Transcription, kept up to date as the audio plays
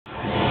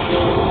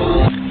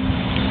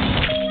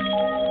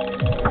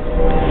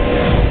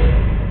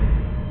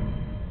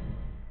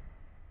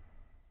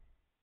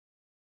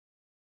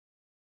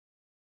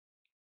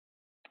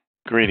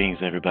Greetings,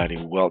 everybody.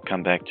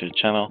 Welcome back to the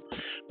channel.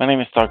 My name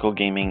is Starkle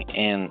Gaming,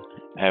 and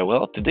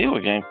today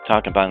we're going to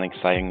talk about an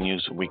exciting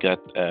news we got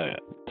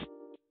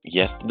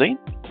yesterday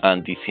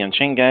on DC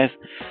Unchained, guys.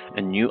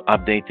 A new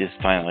update is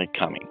finally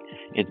coming.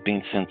 It's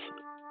been since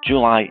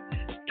July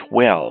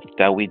 12th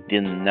that we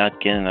did not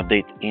get an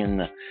update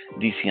in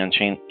DC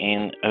Unchained,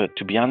 and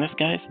to be honest,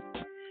 guys,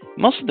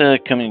 most of the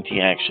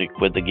community actually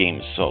quit the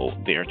game, so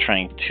they're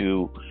trying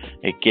to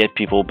get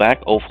people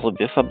back. Hopefully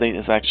this update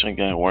is actually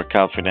going to work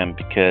out for them,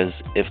 because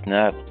if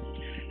not,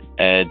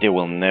 there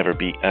will never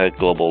be a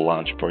global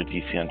launch for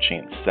DC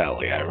Unchained,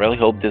 sadly. I really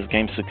hope this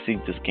game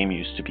succeeds. This game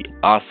used to be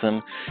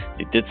awesome.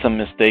 They did some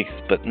mistakes,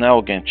 but now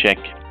we're going to check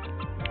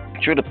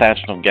through the patch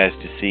notes, guys,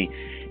 to see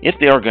if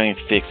they are going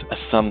to fix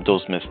some of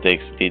those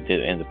mistakes they did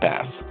in the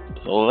past.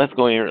 So let's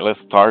go here. Let's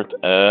start.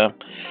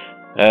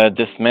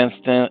 This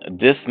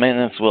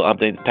maintenance will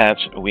update the patch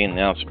we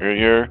announced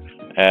earlier.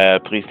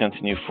 Please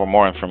continue for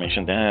more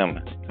information. Damn,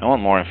 I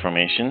want more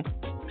information.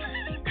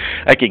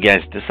 Okay,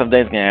 guys, this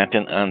update is going to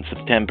happen on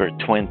September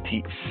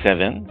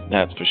 27,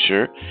 that's for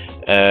sure,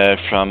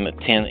 from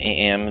 10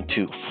 a.m.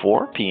 to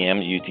 4 p.m.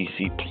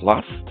 UTC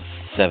plus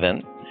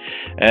 7.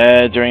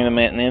 During the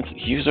maintenance,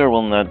 user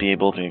will not be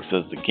able to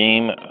access the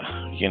game,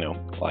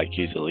 like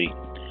usually.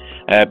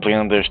 Please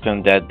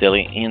understand that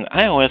delay in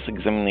iOS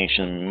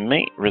examination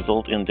may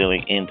result in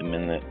delay in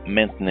the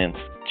maintenance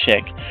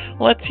check.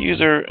 Let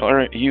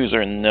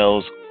user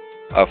knows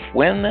of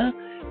when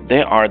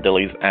there are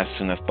delays as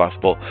soon as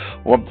possible.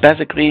 Well,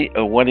 basically,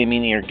 what I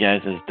mean here,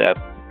 guys, is that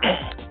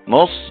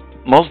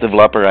most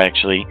developers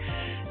actually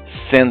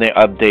send their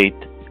update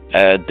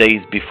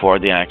days before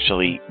they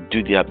actually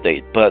do the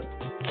update, but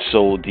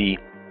so the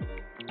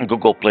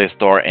Google Play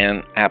Store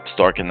and App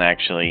Store can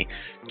actually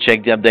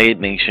check the update,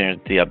 make sure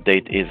the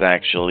update is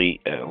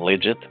actually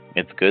legit,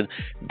 it's good,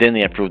 then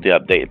they approve the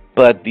update.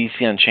 But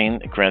DC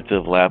Unchained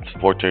Creative Labs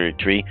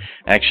 433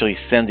 actually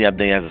send the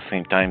update at the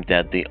same time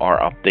that they are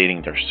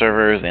updating their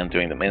servers and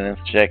doing the maintenance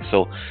check,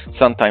 so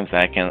sometimes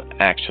that can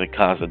actually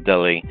cause a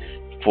delay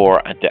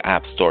for the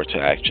App Store to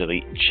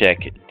actually check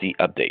the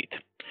update.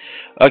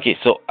 Okay,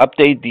 so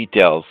update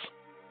details.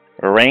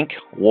 Rank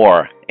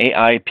War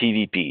AI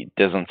PvP,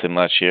 doesn't say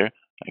much here.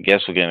 I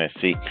guess we're going to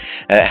see.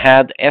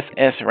 Had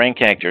SS rank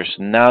characters.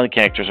 Now the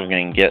characters are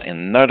going to get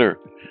another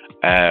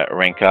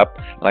rank up.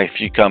 Like if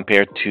you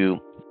compare to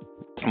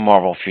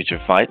Marvel Future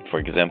Fight, for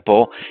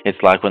example, it's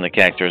like when the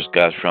characters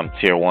got from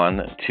Tier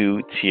 1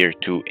 to Tier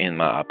 2, in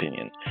my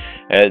opinion.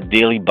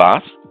 Daily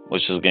Boss,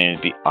 which is going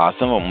to be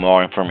awesome. For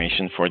more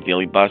information for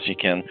Daily Boss, you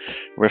can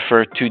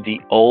refer to the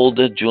old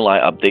July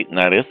update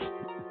notice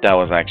that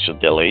was actually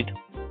delayed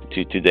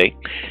to today.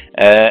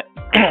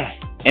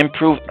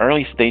 Improve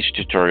early stage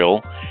tutorial,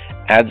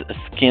 add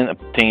skin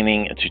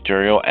obtaining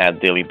tutorial,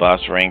 add daily boss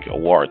rank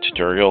war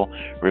tutorial,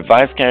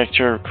 revise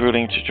character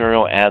recruiting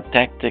tutorial, add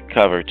tactic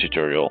cover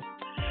tutorial.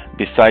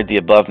 Beside the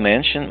above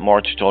mentioned,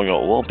 more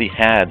tutorial will be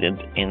added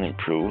and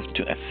improved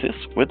to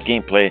assist with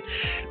gameplay,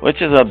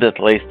 which is a bit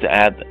late to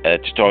add a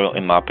tutorial,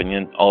 in my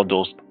opinion. All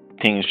those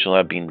things should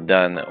have been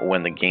done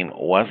when the game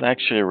was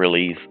actually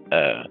released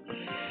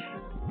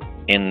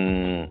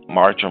in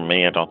March or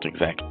May. I don't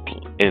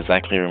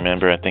exactly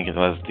remember. I think it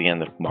was the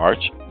end of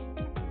March.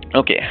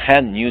 Okay,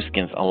 had new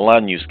skins, a lot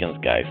of new skins,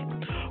 guys.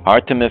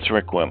 Artemis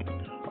Requiem,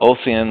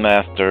 Ocean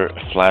Master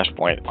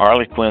Flashpoint,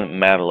 Harley Quinn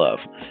Mad Love,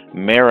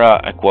 Mera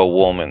Aqua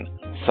Woman,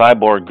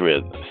 Cyborg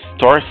Grid,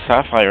 Star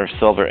Sapphire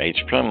Silver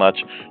Age, pretty much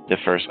the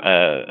first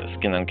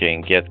skin I'm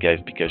going to get, guys,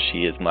 because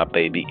she is my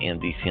baby in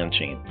DC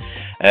Unchained.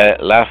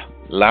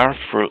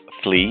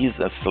 Fleas,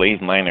 a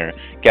Slave Miner,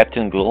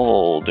 Captain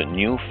Gold,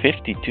 New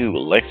 52,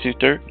 Lex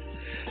Luthor,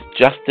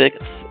 Justice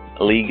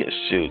League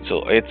suit.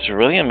 So it's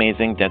really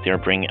amazing that they're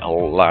bringing a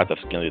lot of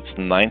skins. It's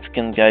 9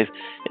 skins, guys.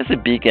 It's the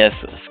biggest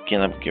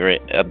skin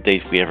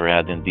update we ever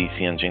had in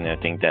DC Engine. I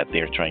think that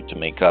they're trying to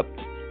make up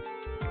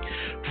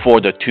for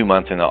the 2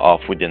 months and a half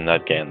we did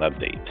not get an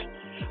update.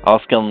 All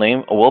skill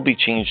name will be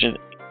changed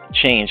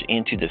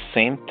into the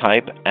same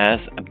type as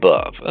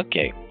above.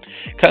 Okay.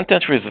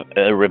 Content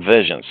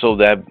revision, so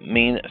that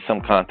means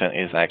some content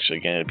is actually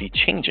going to be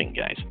changing,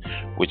 guys,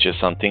 which is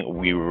something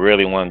we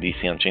really want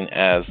DC Unchained,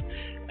 as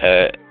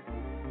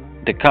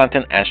the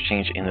content has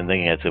changed in a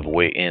negative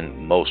way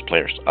in most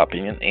players'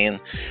 opinion, and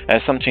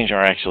some changes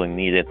are actually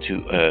needed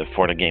to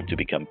for the game to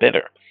become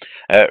better.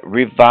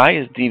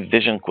 Revise the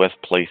Vision Quest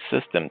play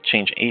system,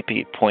 change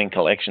AP point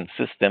collection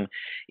system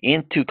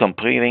into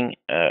completing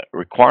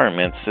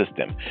requirement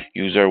system.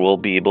 User will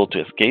be able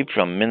to escape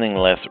from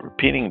meaningless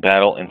repeating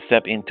battle and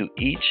step into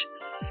each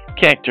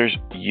character's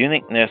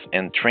uniqueness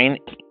and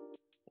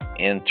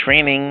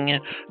training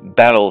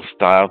battle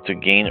style to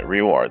gain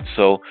rewards.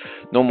 So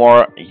no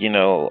more,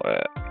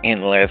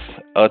 endless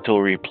auto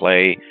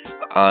replay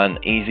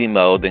on easy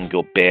mode and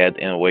go bed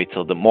and wait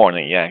till the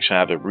morning. You actually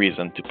have a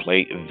reason to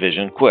play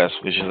Vision Quest,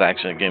 which is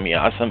actually going to be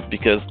awesome,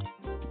 because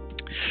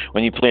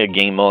when you play a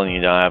game mode and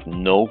you don't have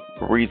no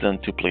reason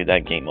to play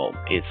that game mode,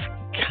 it's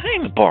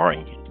kind of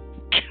boring.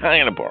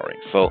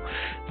 So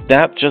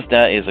that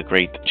is a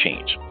great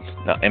change.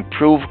 Now,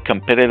 improve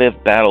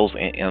competitive battles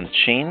in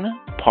Unchained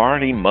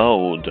Party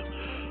Mode.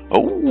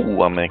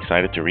 Oh, I'm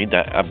excited to read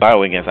that. By the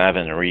way, guys, I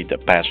haven't read the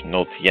patch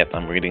notes yet.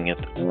 I'm reading it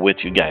with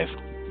you guys.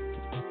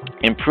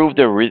 Improve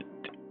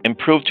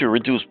improve to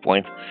reduce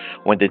points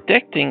when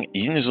detecting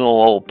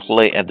unusual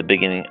play at the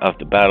beginning of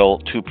the battle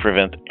to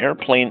prevent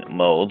airplane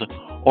mode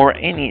or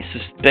any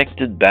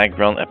suspected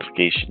background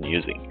application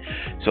using.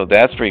 So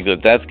that's pretty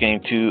good. That's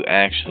going to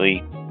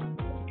actually,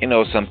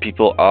 some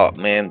people, oh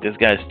man, this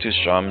guy's too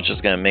strong. I'm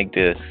just gonna make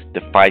the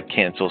fight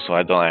cancel so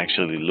I don't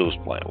actually lose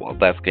point. Well,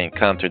 that's gonna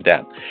counter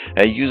that.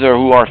 A user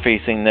who are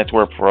facing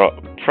network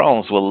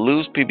problems will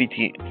lose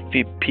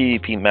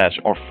PvP match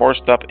or force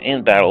stop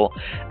in battle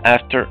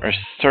after a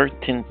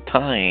certain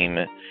time,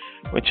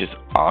 which is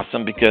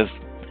awesome because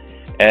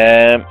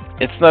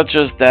it's not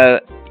just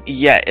that.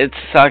 Yeah, it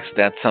sucks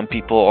that some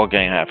people are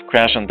going to have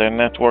crash on their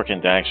network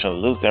and they actually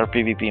lose their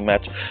PvP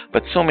match,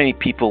 but so many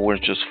people were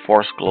just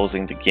force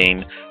closing the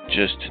game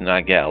just to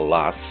not get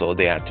lost, so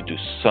they had to do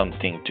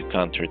something to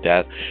counter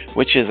that,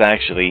 which is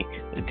actually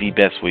the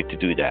best way to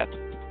do that.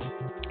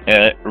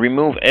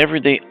 Remove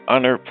everyday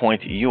honor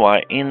point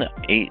UI in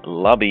a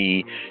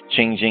lobby,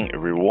 changing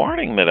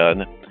rewarding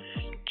method.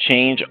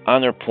 Change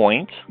honor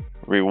point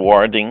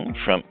rewarding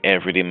from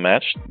everyday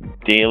match,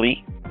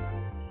 daily,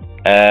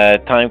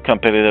 time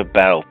competitive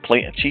battle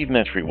play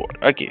achievement reward.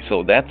 Okay,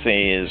 so that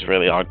is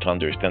really hard to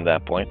understand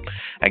that point.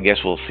 I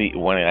guess we'll see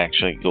when it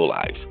actually go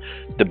live.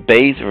 The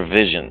base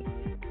revision.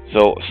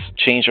 So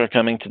changes are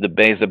coming to the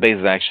base. The base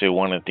is actually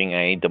one of the things I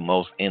hate the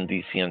most in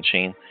DC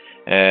Unchained.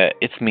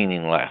 It's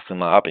meaningless in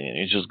my opinion.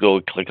 You just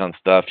go click on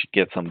stuff, you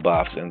get some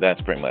buffs, and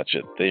that's pretty much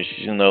it.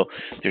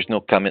 There's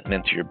no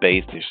commitment to your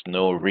base. There's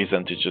no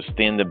reason to just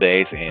stay in the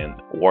base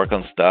and work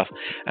on stuff.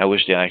 I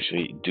wish they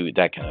actually do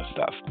that kind of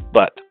stuff.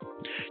 But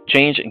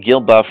change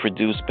guild buff,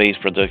 reduce base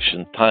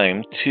production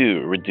time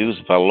to reduce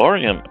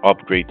Valorium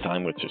upgrade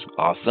time, which is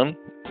awesome.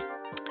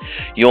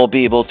 You'll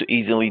be able to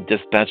easily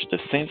dispatch the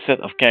same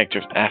set of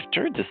characters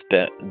after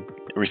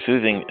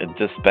receiving a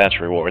dispatch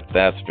reward.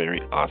 That's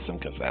very awesome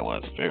because that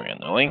was very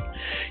annoying.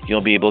 You'll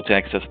be able to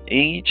access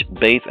each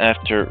base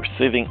after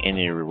receiving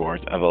any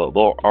rewards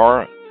available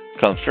or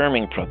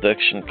confirming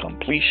production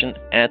completion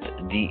at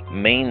the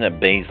main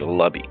base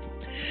lobby.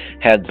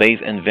 Had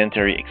base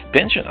inventory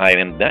expansion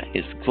item. That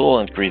is cool.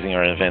 Increasing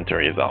our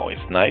inventory is always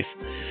nice.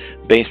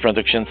 Base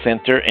production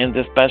center and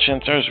dispatch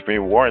centers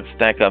rewards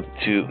stack up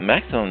to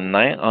maximum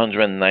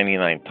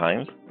 999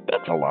 times.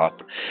 That's a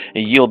lot.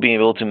 You'll be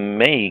able to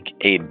make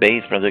a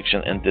base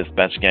production and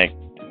dispatch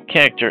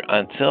character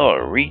until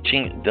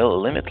reaching the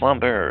limit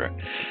number.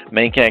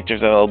 Main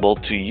characters available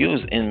to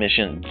use in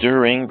mission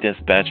during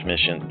dispatch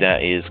mission.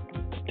 That is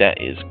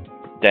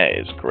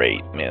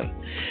great, man.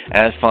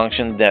 As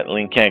function that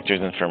link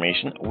characters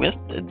information with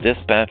the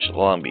dispatch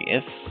lobby.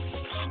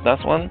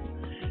 That's one.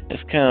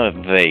 It's kind of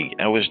vague.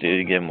 I wish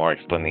they'd give more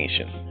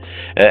explanation.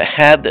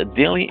 Had the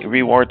daily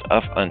reward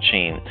of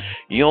Unchained.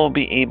 You'll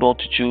be able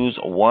to choose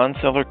one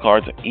silver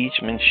card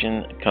each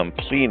mission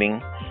completing.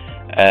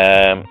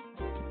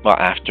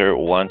 After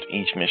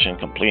each mission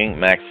completing,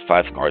 max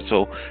 5 cards.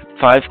 So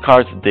 5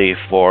 cards a day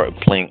for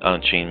playing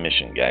Unchained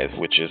mission, guys,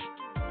 which is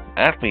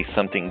actually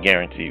something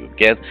guaranteed you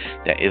get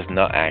that is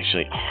not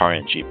actually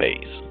RNG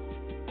based.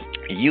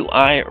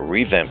 UI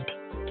revamp.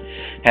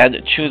 Had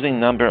choosing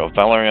number of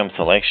Valorium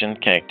selection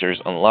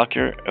characters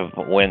unlocker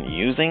when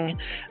using,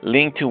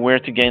 link to where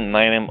to gain an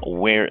item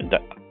where the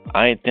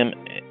item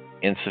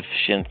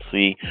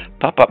insufficiently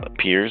pop-up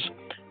appears,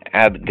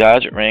 add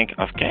gauge rank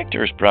of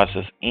characters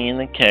process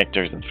in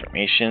characters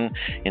information,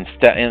 in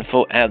stat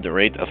info add the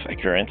rate of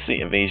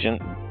accuracy, evasion,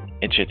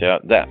 etc.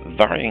 that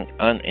varying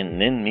on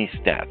an enemy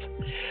stat.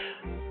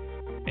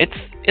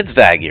 It's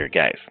vague here,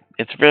 guys.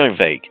 It's very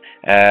vague.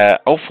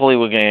 Hopefully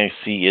we're going to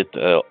see it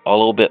a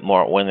little bit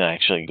more when it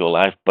actually go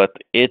live, but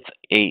it's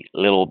a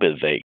little bit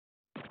vague.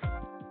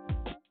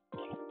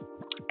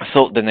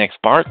 So the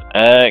next part,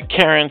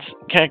 Karen's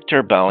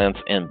character balance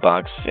and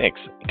box fix.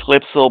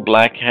 Calypso,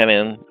 Black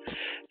Heaven,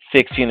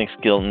 fix unique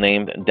skill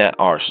named that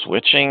are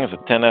switching.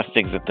 Zatanna,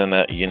 fix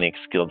Zatanna unique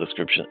skill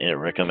description in a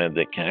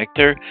recommended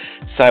character.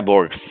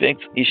 Cyborg,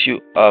 fix issue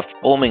of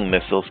homing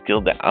missile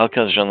skill that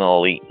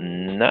occasionally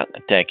not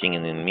attacking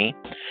an enemy.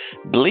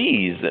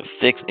 Blaze,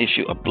 fix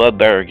issue of blood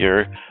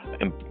barrier,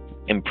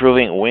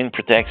 improving wind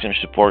protection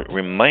support,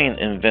 remain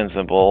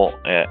invincible.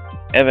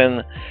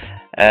 Even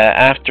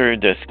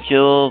the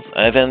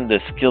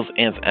skills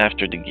ends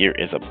after the gear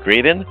is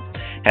upgraded.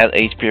 Had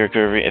HP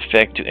recovery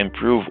effect to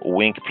improve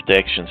wing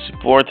protection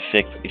support.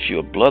 Fix issue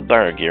of blood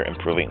barrier gear,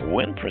 improving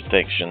wind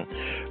protection.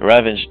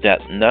 Ravage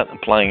that not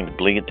applying the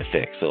bleed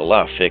effect. So a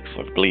lot of fix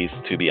for Bleed,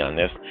 to be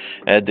honest.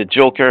 The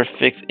Joker,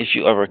 fix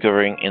issue of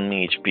recovering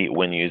enemy HP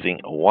when using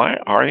Why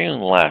Are You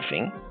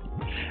Laughing?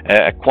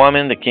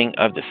 Aquaman, the King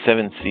of the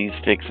Seven Seas,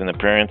 fix an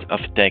appearance of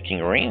attacking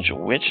range,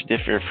 which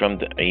differ from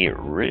a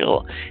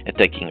real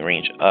attacking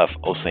range of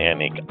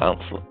Oceanic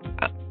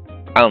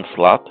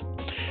Onslaught.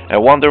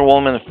 Wonder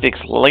Woman, fix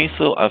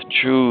Lasso of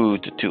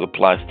Truth to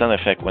apply stun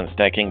effect when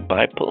stacking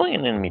by pulling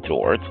an enemy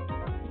towards.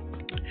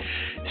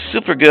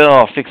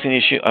 Supergirl fixing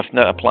issue of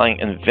not applying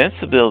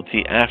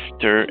invincibility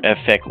after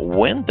effect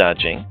when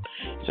dodging.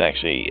 It's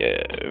actually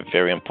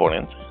very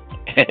important.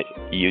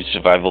 Huge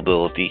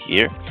survivability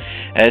here.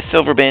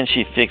 Silver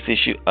Banshee fixed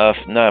issue of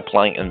not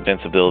applying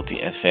invincibility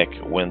effect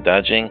when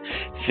dodging.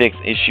 Fixed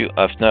issue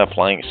of not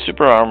applying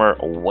super armor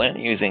when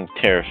using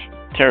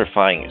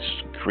terrifying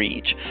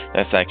screech.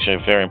 That's actually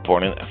very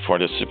important for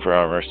the super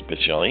armor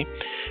especially.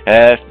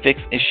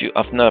 Fixed issue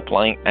of not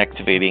applying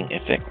activating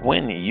effect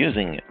when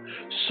using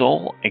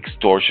soul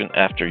extortion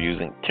after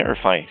using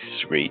terrifying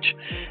screech.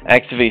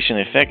 Activation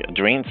effect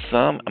drains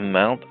some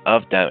amount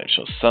of damage,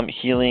 so some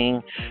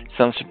healing,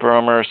 some super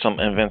armor, some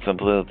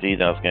invincibility.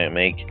 That's going to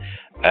make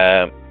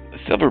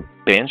Silver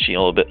Banshee a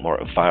little bit more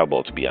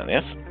viable, to be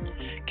honest.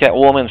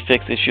 Catwoman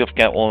fixed issue of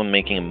Catwoman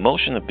making a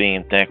motion of being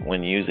attacked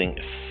when using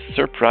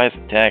surprise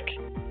attack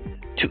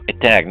to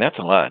attack. That's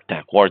a lot of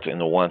attack words in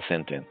the one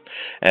sentence.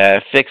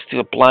 Fixed to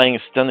applying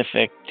stun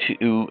effect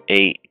to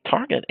a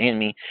target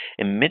enemy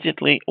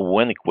immediately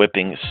when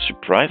equipping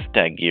surprise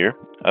attack gear.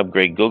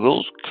 Upgrade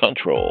Google's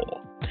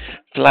control.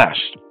 Flash.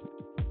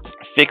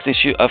 Fixed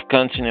issue of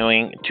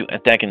continuing to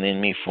attack an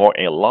enemy for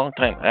a long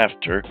time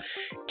after.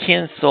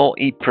 Cancel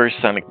a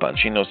Sonic Punch.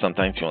 You know,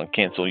 sometimes you want to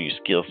cancel your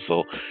skills so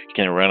you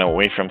can run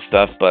away from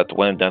stuff, but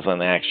when it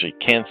doesn't actually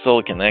cancel,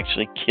 it can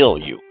actually kill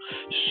you.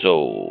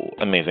 So,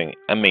 amazing,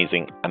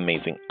 amazing,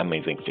 amazing,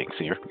 amazing fix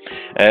here.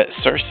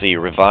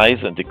 Cersei, revise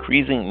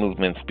decreasing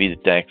movement speed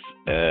attacks,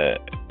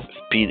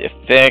 speed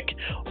effect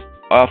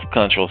of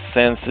control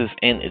senses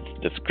in its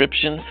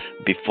description.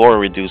 Before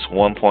reduce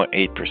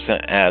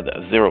 1.8%, add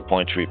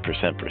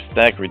 0.3% per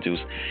stack, reduce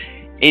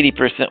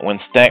 80% when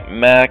stacked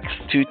max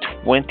to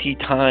 20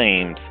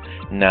 times.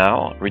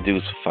 Now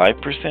reduce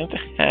 5%,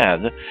 add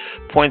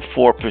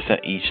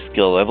 0.4% each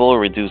skill level,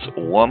 reduce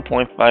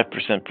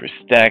 1.5% per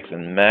stacks,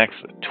 and max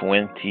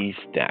 20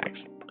 stacks.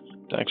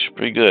 It's actually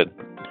pretty good.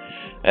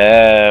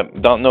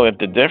 Don't know if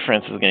the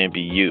difference is going to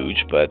be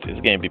huge, but it's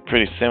going to be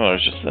pretty similar,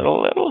 just a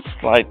little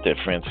slight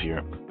difference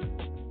here.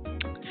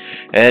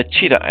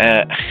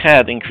 Cheetah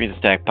had increased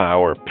attack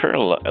power per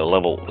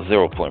level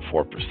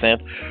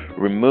 0.4%,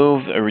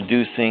 remove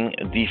reducing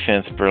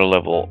defense per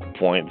level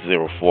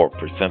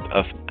 0.04%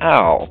 of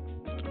Owl.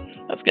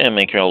 That's going to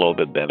make her a little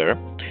bit better.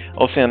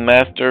 Ocean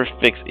Master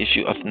fixed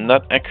issue of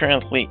not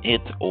accurately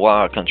hit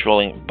while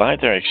controlling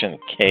bidirection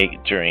K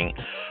during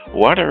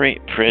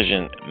watery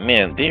prison.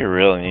 Man, they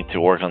really need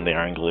to work on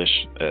their English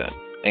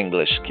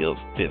skills.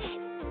 This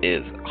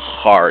is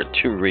hard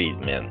to read,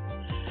 man.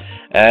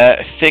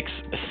 Fix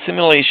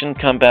simulation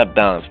combat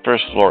balance.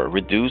 First floor,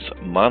 reduce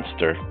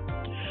monster.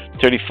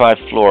 35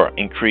 floor,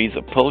 increase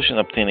potion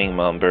obtaining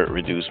number,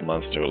 reduce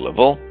monster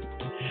level.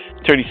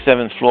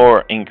 37th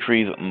floor,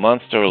 increase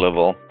monster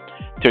level.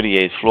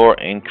 38th floor,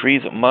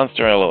 increase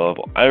monster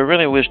level. I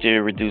really wish they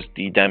reduced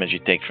the damage you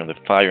take from the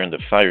fire in the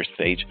fire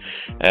stage.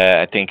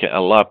 I think a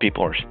lot of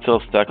people are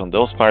still stuck on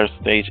those fire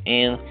stage,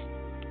 and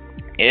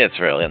it's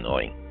really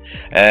annoying.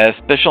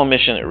 Special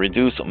mission,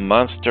 reduce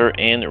monster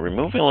and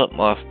remove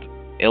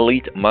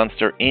elite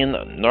monster in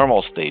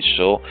normal stage,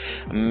 so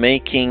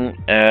making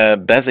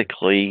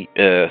basically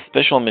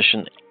special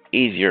mission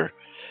easier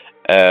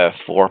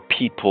for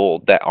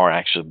people that are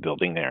actually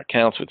building their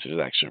accounts, which is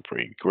actually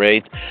pretty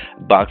great.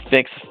 Bug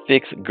fix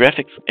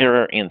graphics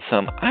error in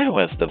some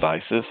iOS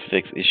devices.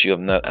 Fix issue of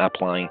not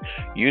applying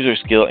user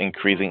skill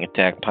increasing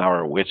attack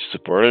power with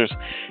supporters.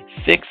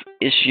 Fix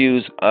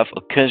issues of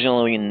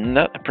occasionally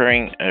not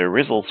appearing a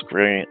result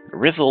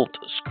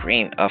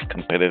screen of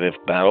competitive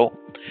battle.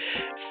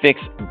 Fix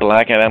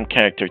Black Adam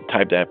character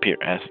type that appear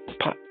as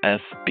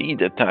speed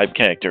type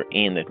character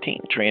in the team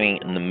training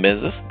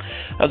Nemesis.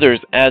 Others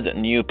add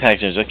new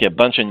packages. Okay, a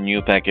bunch of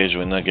new packages.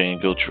 We're not going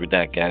to go through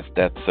that, guys.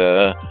 That's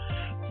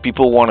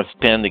people want to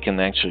spend, they can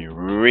actually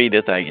read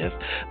it, I guess.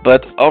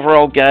 But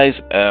overall, guys,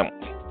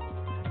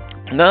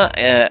 not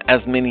as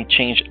many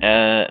changes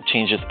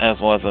as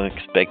was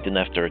expected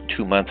after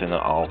 2 months and a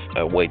half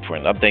wait for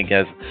an update,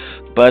 guys.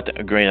 But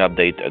a great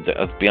update.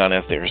 Let's be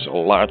honest, there's a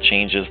lot of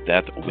changes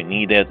that we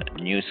needed.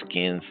 New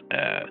skins,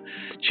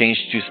 change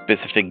to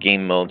specific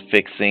game mode,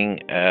 fixing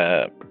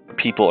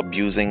people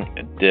abusing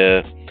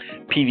the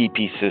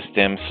PvP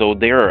system. So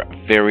there are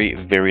very,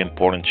 very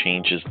important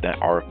changes that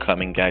are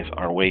coming, guys,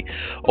 our way.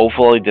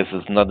 Hopefully this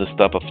is not the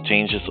stop of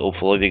changes.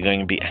 Hopefully they're going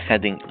to be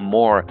adding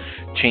more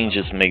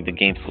changes, make the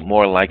game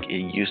more like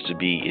it used to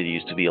be. It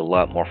used to be a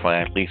lot more fun,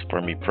 at least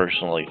for me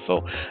personally.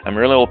 So I'm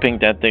really hoping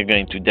that they're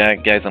going to do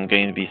that, guys. I'm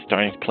going to be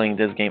starting playing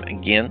this game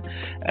again,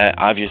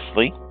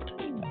 obviously.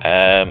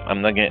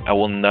 I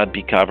will not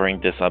be covering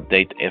this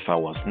update if I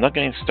was not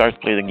going to start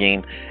playing the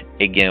game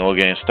again. We're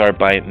going to start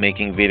by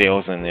making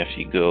videos, and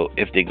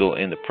if they go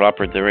in the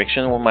proper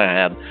direction, we might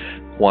have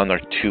 1 or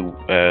 2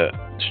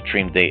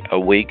 stream day a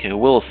week.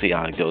 We'll see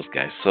how it goes,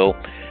 guys. So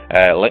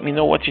let me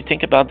know what you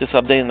think about this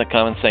update in the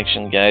comment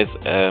section, guys.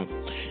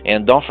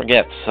 And don't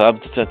forget,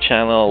 sub to the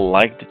channel,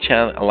 like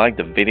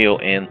the video,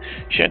 and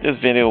share this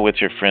video with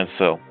your friends.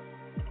 So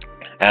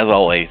as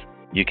always,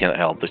 you can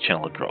help the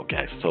channel grow,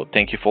 guys. So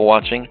thank you for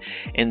watching,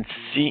 and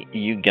see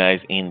you guys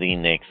in the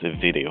next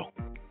video.